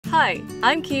Hi,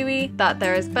 I'm Kiwi, that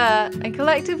there is Bear, and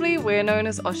collectively we're known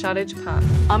as Oshare Japan.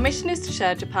 Our mission is to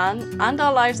share Japan and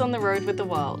our lives on the road with the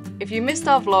world. If you missed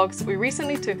our vlogs, we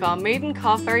recently took our maiden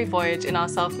car ferry voyage in our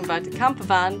self-converted camper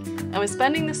van, and we're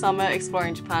spending the summer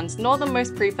exploring Japan's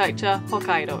northernmost prefecture,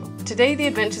 Hokkaido. Today the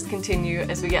adventures continue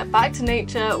as we get back to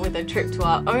nature with a trip to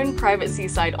our own private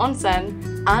seaside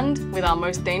onsen, and with our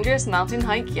most dangerous mountain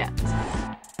hike yet.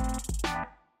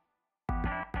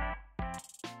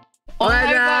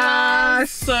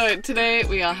 So today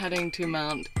we are heading to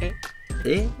Mount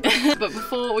But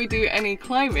before we do any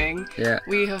climbing,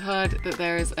 we have heard that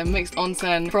there is a mixed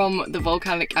onsen from the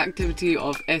volcanic activity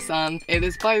of Esan. It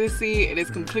is by the sea, it is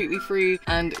completely free,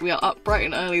 and we are up bright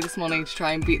and early this morning to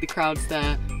try and beat the crowds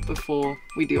there before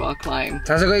we do our climb.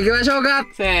 早速行きましょうか。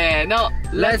せーの、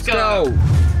Let's go!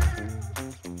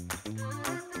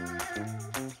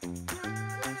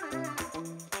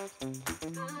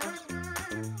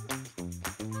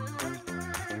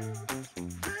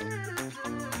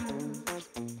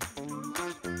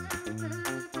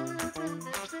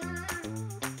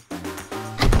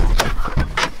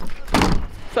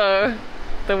 So,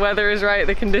 the weather is right,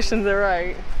 the conditions are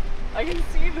right. I can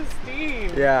see the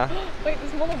steam. Yeah. Wait,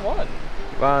 there's more than one.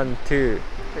 1, 2,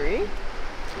 3?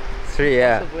 3,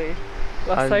 yeah. Possibly.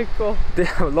 That's so cool. They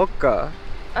have locker.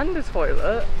 And a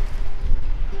toilet.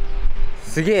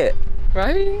 すげえ.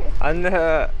 Right? And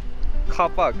car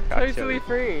park, actually. Totally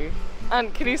free.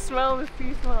 And can you smell the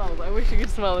sea smells? I wish you could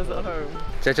smell this at home.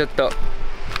 じゃあちょっと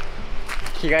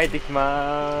着替えてき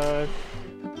まーす。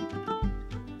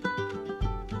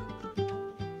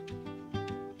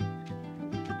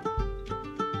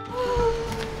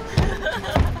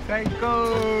最高。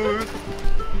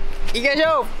行きまし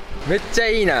ょう。めっちゃ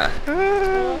いいな。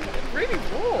Really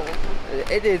warm.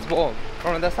 It is warm.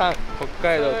 この田さん、北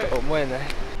海道と思えない。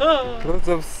Lots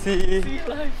of sea. Sea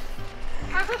life.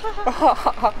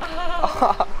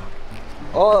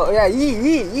 おいや、い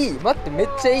い。待って、めっ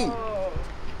ちゃいい。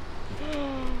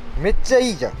めっちゃ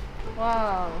いいじゃん。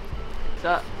Wow. じ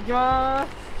ゃあ、行きまー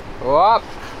す。うわ。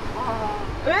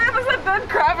There's a dead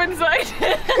crab inside.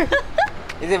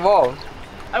 Is it warm?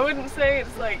 I wouldn't say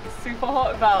it's like super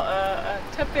hot, about a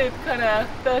tepid kind of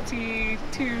 32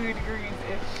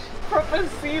 degrees-ish. Proper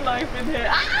sea life in here.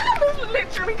 Ah, there's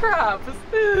literally crabs.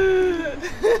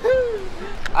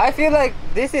 I feel like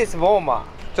this is warmer.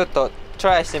 ちょっとト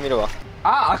ライしてみるわ。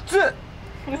あ、熱い。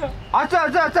熱い。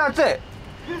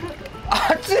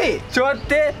熱い。ちょっと待っ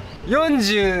て。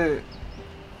40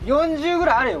ぐ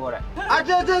らいあるよこれ。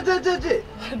熱い。熱い。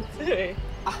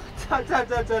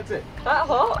That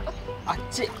hot?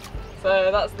 熱い。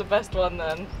So that's the best one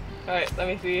then. Right, let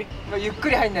me see. ゆっく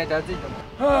り入んないと熱いと思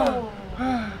う。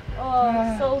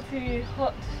Oh, salty,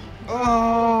 hot.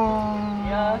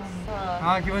 Yes.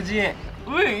 あー気持ちいい。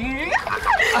Slimy.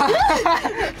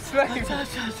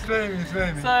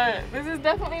 So this is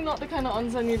definitely not the kind of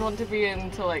onsen you'd want to be in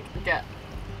to like get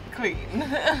clean.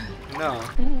 No.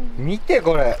 見て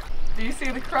これ。 Do you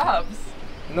see the crabs?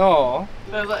 No.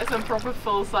 There's like some proper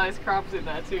full-size crabs in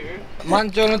there too. 満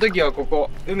潮の時はここ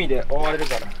海で覆われる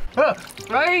から。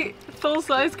Right?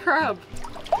 Full-size crab.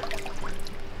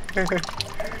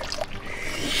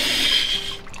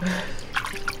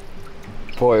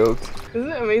 Boiled. Isn't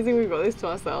it amazing we've got this to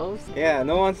ourselves? Yeah,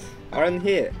 no one's around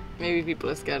here. Maybe people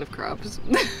are scared of crabs.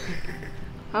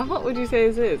 How hot would you say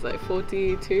this is? Like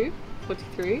 42?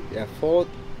 43? Yeah,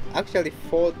 actually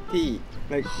 40.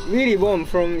 Like really warm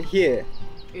from here.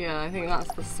 Yeah, I think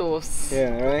that's the source.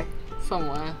 Yeah, right?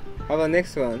 Somewhere. How about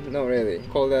next one? Not really.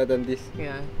 Colder than this.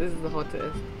 Yeah, this is the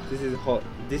hottest. This is hot.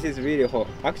 This is really hot.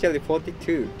 Actually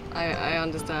 42. I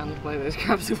understand why those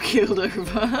crabs have keeled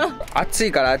over. 暑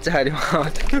いからあっち入ります。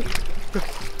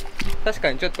確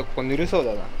かにちょっとここぬるそう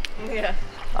だな。Yeah.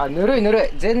 あ、ぬるい。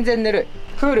全然ぬるい。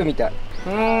プールみたい。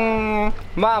ま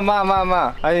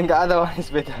あ。I think the other one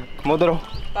is better. 戻ろう。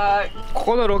こ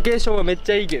このロケーションはめっ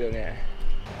ちゃいいけどね。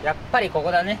やっぱりこ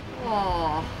こだね。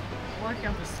Oh, working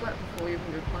up a sweat before we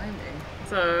even go climbing.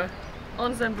 So,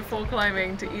 onsen before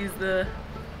climbing to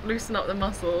loosen up the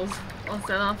muscles.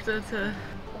 Onsen after to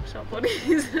wash our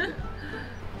bodies.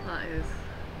 That is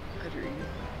a dream.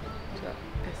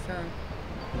 Esan.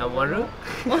 登る？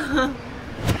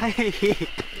はい。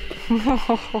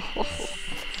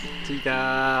着い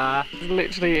た。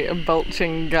 Literally a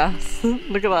belching gas.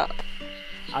 Look at that.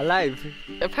 Alive.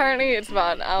 Apparently it's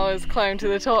about an hour's climb to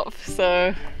the top,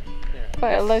 so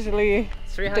quite a leisurely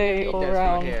day all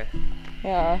around. Here.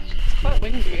 Yeah, it's quite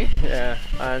windy. Yeah,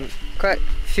 and quite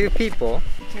few people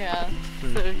Yeah.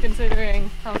 So considering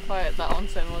how quiet that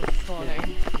onsen was this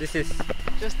morning. This is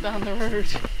just down the road.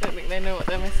 I don't think they know what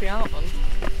they're missing out on.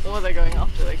 Or what they're going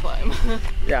after they climb.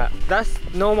 yeah, that's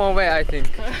normal way I think.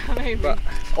 Maybe. But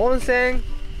onsen,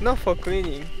 not for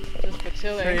cleaning. Just for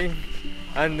chilling.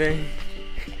 And then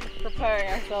preparing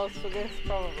ourselves for this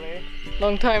probably.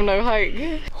 Long time no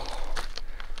hike.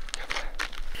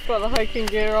 Got the hiking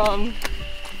gear on.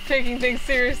 Taking things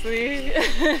seriously.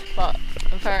 But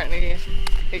apparently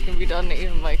it can be done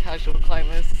even by casual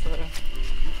climbers, so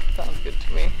sounds good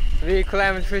to me. We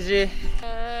climbed Fuji.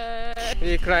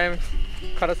 We climbed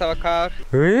Karasawa Car.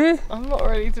 I'm not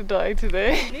ready to die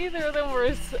today. Neither of them were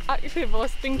as active or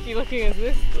stinky looking as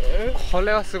this though. こ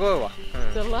れはすごいわ。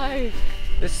 It's alive.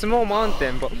 It's small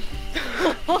mountain, but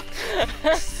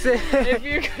if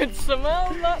you could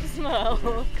smell that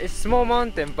smell. It's small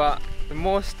mountain, but the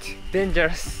most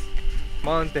dangerous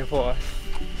mountain for us.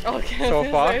 Okay, so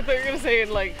far. I thought you were gonna say in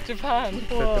like Japan.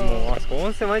 だってもうあそこ温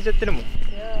泉湧いちゃってるもん。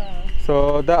Yeah.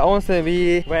 So that onsen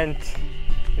we went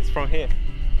is from here.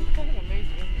 Kind of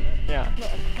amazing, isn't it? Yeah.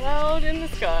 Not a cloud in the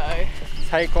sky.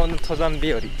 最高の登山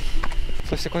日和。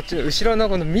そしてこっちの後ろの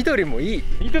この緑もいい。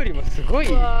緑もすごいい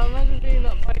い。Wow, imagine being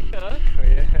that biker.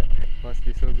 Yeah, must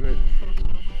be so good.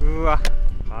 うわ、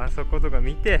あそことか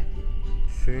見て。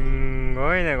すん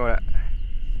ごいねこれ。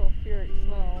Sulphuric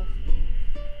smells.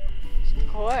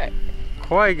 怖い。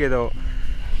怖いけど、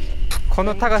こ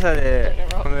の高さで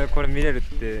これ見れるっ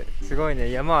てすごいね。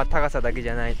山は高さだけじ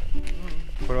ゃない。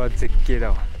これは絶景だ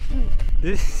わ。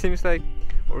This seems like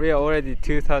we are already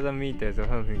 2,000 meters or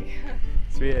something.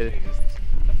 It's weird.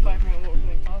 A 5-minute walk in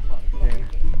the car park.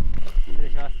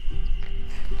 Yeah.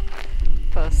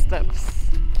 First steps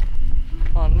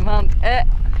on Mount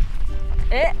Esan.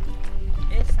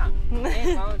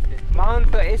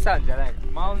 Mount Esan じゃない。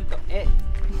Mount E.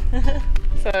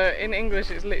 So in English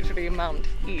it's literally Mount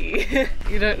E.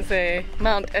 You don't say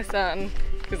Mount Esan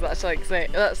because that's like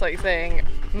saying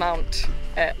Mount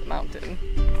mountain.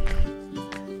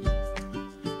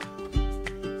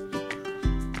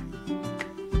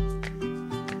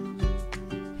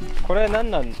 これ何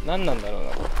なんだろう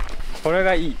な。これ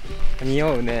がいい。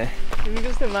匂うね。Can you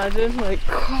just imagine like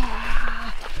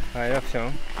エアクショ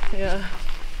ン Yeah.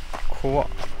 怖っ。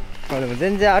まあでも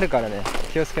全然あるからね。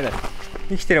気をつけない。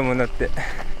生きてるもんだって。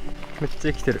めっち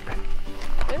ゃ生きてる。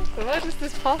So where does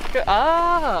this path go?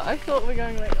 Ah, I thought we're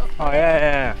going like up. あ、いやいや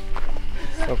いや。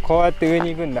そう、こうやって上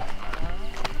に行くんだ。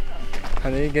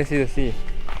And you can see the sea.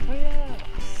 Oh yeah.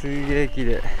 すげえ綺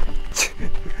麗。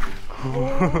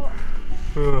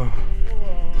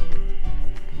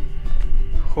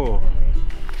ほう。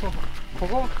こ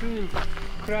こ普通に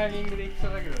クライミングで行きそ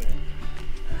うだけどね。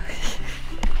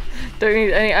Don't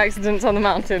need any accidents on the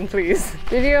mountain, please.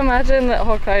 Did you imagine that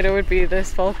Hokkaido would be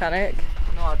this volcanic?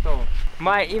 No, at all.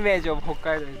 My image of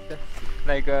Hokkaido is just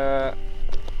like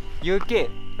UK,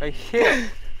 like here,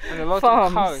 and a lot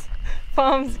of cows.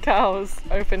 Farms, cows,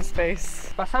 open space.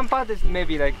 But some part is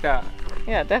maybe like that.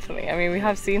 Yeah, definitely. I mean, we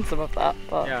have seen some of that,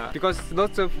 but Yeah, because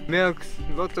lots of milk,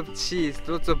 lots of cheese,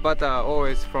 lots of butter are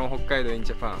always from Hokkaido in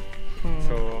Japan.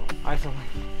 So I saw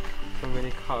so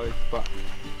many cows, but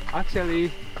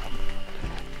actually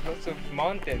lots of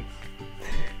mountains.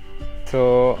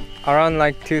 So around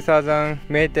like 2,000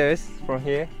 meters from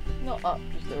here. not up,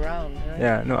 just around, right?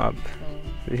 Yeah, not up.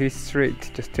 Oh. If it's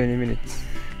straight, just 20 minutes.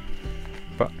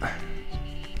 But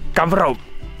Gabro!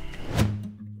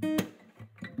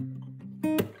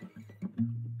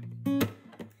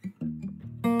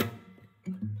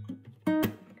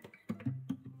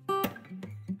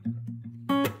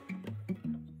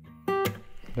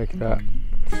 Like that.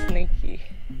 Sneaky.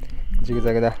 ジグ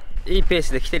ザグだ。いいペー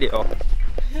スで来てるよ。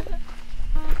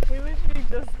We literally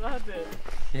just started.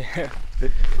 Yeah.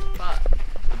 But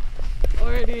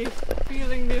already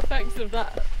feeling the effects of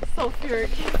that sulphuric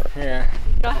Yeah.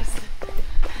 gas.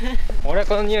 俺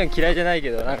この匂い嫌いじゃないけ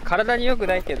ど、なんか体に良く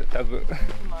ないけど多分。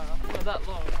まあ、for that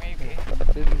long maybe.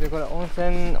 全然これ温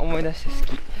泉思い出して好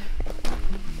き。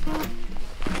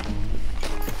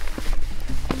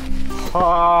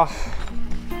はあ。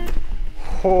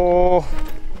ほ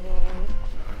う。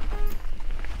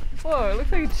Whoa, it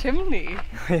looks like a chimney.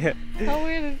 Yeah. How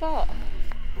weird is that?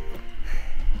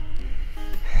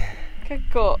 結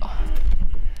構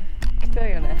来た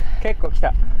よね。結構来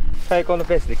た。最高の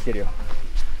ペースで来てるよ。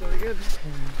Really good.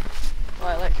 Well,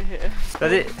 I like to hear.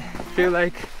 Does it feel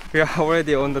like we are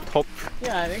already on the top?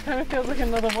 Yeah, and it kind of feels like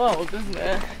another world, doesn't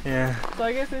it? Yeah. So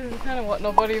I guess this is kind of what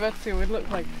Noboribatsu would look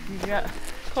like if you get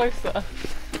closer.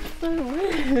 So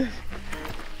weird.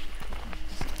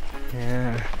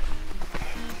 Yeah.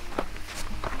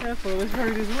 Careful, this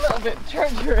road is a little bit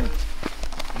treacherous.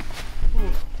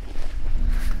 Ooh.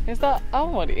 Is that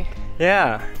Aomori?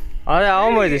 Yeah. あれ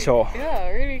青森でしょ。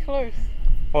 Yeah, really close.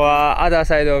 Or other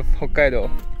side of Hokkaido.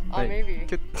 Oh, maybe.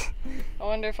 I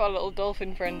wonder if our little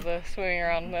dolphin friends are swimming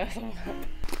around there somewhere.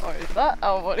 Or is that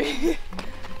Aomori?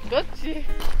 Dochi?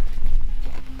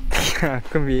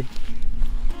 Could be.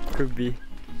 Could be.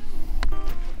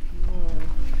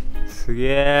 すげ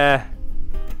え。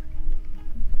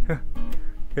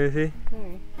You see?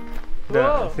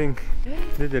 Whoa. The thing.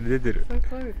 出てる出てる。 So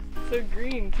close. So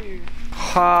green too.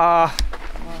 は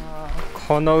あ。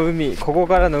この海、ここ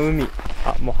からの海。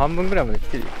あ、もう半分ぐらいまで来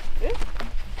てるよ。え？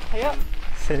早っ。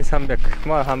1300。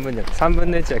まあ半分じゃない。3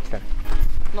分の1は来たね。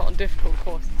Not a difficult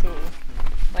course at all.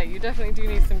 Like, you definitely do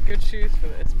need some good shoes for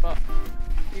this, but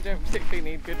you don't particularly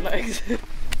need good legs.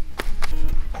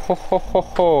 ほほほ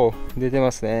ほ。出てま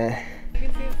すね。You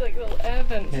can see it's like little air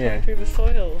vents Yeah. going through the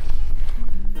soil.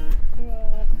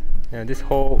 Yeah, this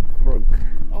whole rock.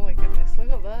 Oh my goodness,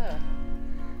 look up there.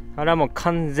 あれはもう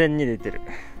完全に出てる。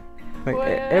Like,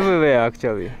 Where? everywhere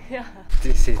actually. Yeah.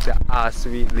 This is the earth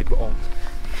we live on.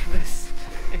 This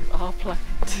is our planet.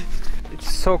 It's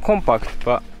so compact,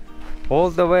 but all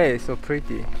the way so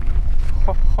pretty.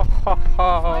 Ha ha ha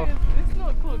ha. Why is this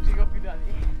not called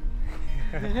Jigokudani?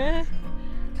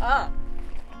 Ah!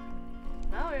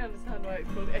 Now I understand why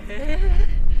it's called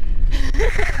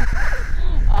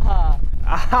Aha!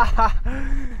 Ah,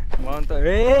 Mount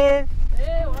Hey,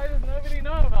 why does nobody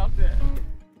know about it?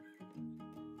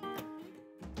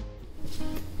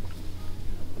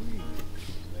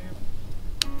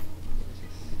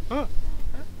 Huh?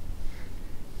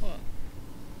 What?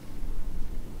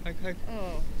 Hike.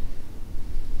 Oh.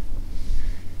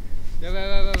 やばいや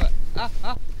ばいやばいやばい。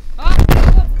あ。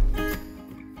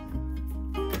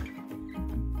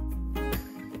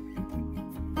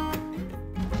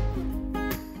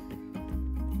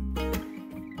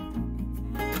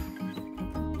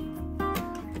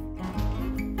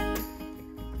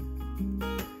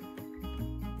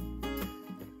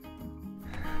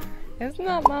Isn't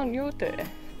that Mount Yote?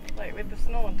 Like with the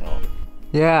snow on top?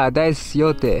 Yeah, that's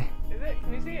Yote. Is it?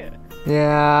 Can you see it?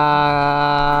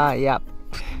 Yeah, yep.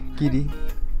 Giddy.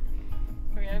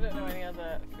 I mean, I don't know any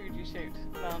other Fuji-shaped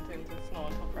mountains with snow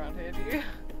on top around here, do you?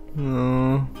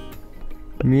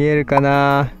 見えるか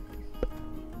な。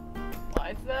 Oh,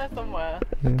 it's there somewhere.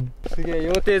 すげえ、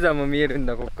羊蹄山も見えるん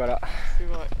だここから。す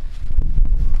ごい。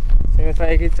Seems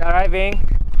like it's arriving.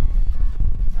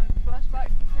 Flashback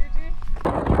to Fuji.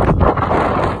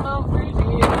 Mount Fuji.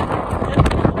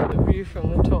 The view from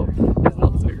the top is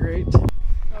not so great.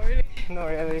 Oh really? No,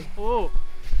 really. Whoa.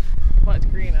 Much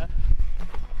greener.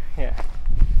 Yeah.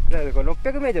 だからこれ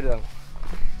600メートルだもん。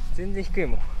全然低い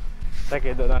もん。だ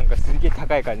けどなんかすげえ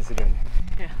高い感じするよね。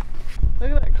Yeah.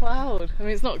 Look at that cloud. I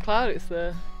mean, it's not a cloud, it's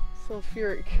the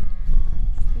sulphuric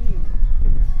steam.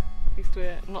 Used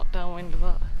to not downwind of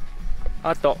that.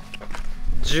 あと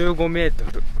15メート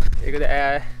ル。いく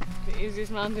で。The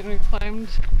easiest mountain we've climbed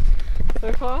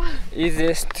so far.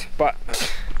 Easiest, but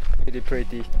really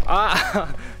pretty. あ、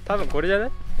多分これじゃな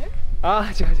い？え？あ、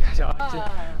違う。あっち。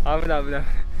危ない。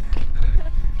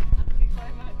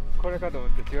これかと思っ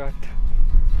て違っ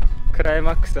た。クライ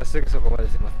マックスはすぐそこまで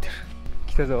迫ってる。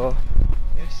来たぞ。よ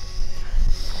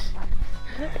し。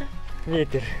見え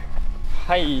てる。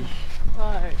はい。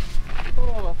はい。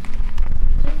おー。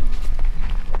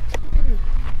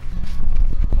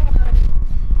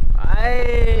はい。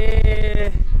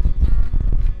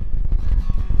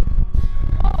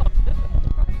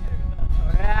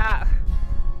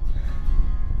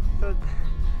So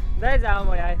that is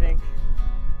Aomori, I think.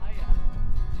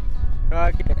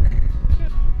 Okay.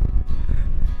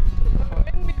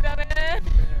 Windyだね。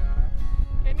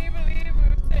Can you believe we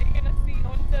were staying in a sea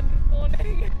onsen this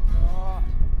morning?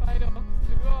 北海道す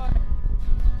ごい。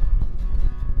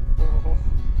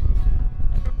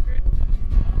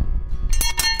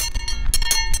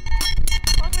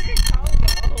Sounds like a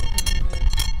cowbell.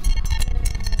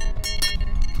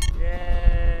 イエ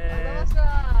ーイ。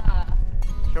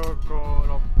標高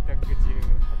618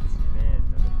メー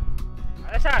トル。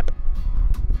ありがとうございました。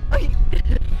はい。ち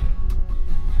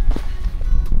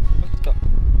ょっと。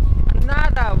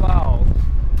Another wow。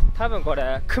多分こ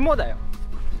れ雲だよ。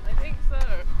I think so.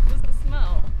 Does it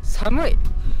smell? 寒い。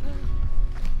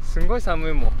すんごい寒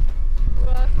いもん。う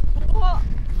わ、怖っ。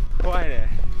怖いね。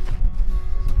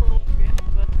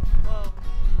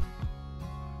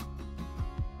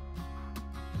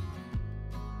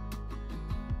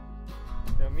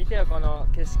でも見てよこの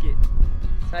景色。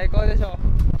最高でしょ。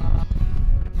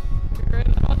We're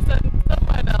in an onsen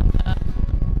somewhere down there.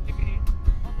 Maybe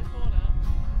on the corner.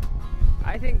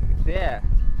 I think there.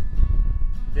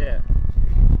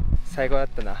 最高だっ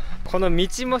たな。この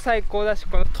道も最高だし、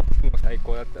このトップも最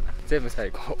高だったな。全部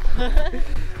最高。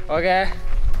OK。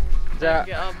じゃあ。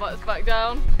Get our butts back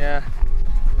down. Yeah.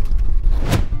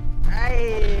 は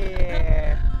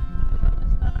い。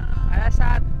あらし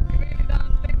た。Really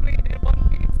down safely in one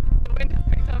piece. The wind has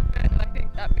picked up a bit, and I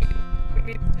think that means we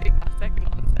need to take our second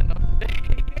onsen of the day.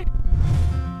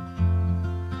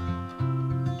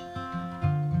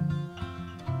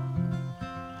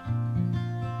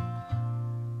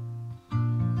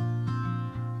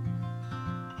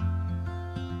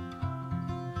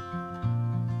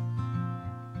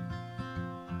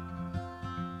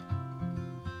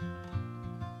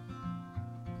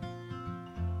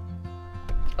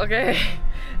 Okay,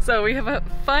 so we have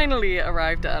finally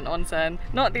arrived at an onsen.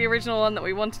 Not the original one that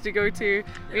we wanted to go to.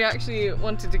 We actually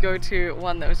wanted to go to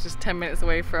one that was just 10 minutes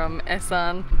away from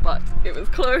Esan, but it was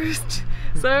closed.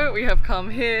 So we have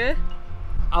come here.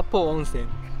 Apple Onsen.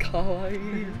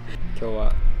 Kawaii. 今日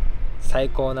は最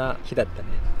高な日だったね。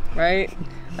Right?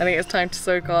 I think it's time to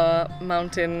soak our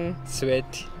mountain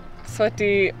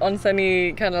Sweaty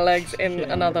onseni kind of legs in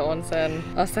another onsen.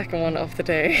 Our second one of the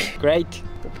day. Great.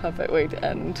 The perfect way to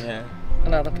end Yeah.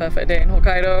 another perfect day in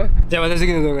Hokkaido. じゃあまた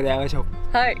次の動画で会いましょう。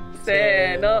はい、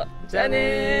せーの、じゃあ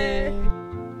ねー。